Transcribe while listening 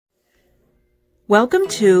Welcome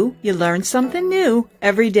to You Learn Something New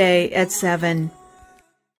Every Day at 7.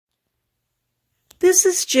 This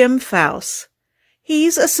is Jim Faust.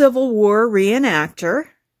 He's a Civil War reenactor.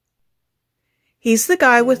 He's the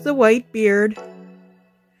guy with the white beard,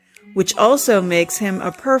 which also makes him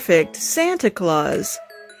a perfect Santa Claus.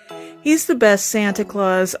 He's the best Santa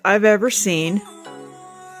Claus I've ever seen.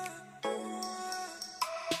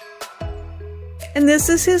 And this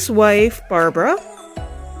is his wife, Barbara.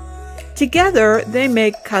 Together, they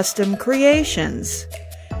make custom creations.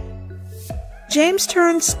 James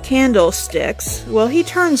turns candlesticks. Well, he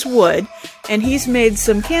turns wood, and he's made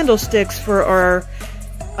some candlesticks for our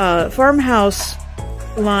farmhouse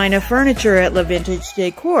line of furniture at LiQWYD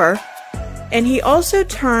Decor. And he also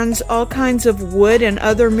turns all kinds of wood and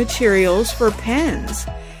other materials for pens.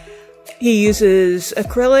 He uses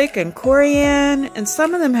acrylic and corian, and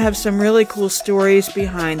some of them have some really cool stories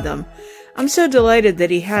behind them. I'm so delighted that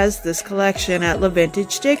he has this collection at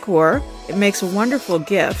LiQWYD Decor. It makes a wonderful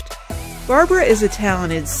gift. Barbara is a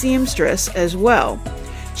talented seamstress as well.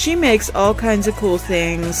 She makes all kinds of cool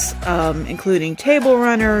things, including table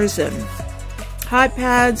runners and hot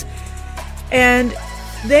pads, and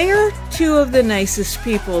they are two of the nicest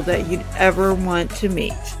people that you'd ever want to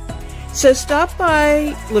meet. So stop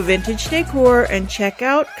by LiQWYD Decor and check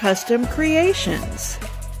out custom creations.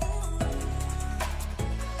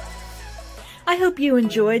 I hope you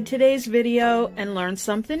enjoyed today's video and learned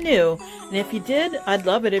something new. And if you did, I'd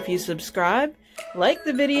love it if you subscribe, like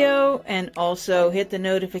the video, and also hit the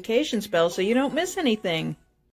notifications bell so you don't miss anything.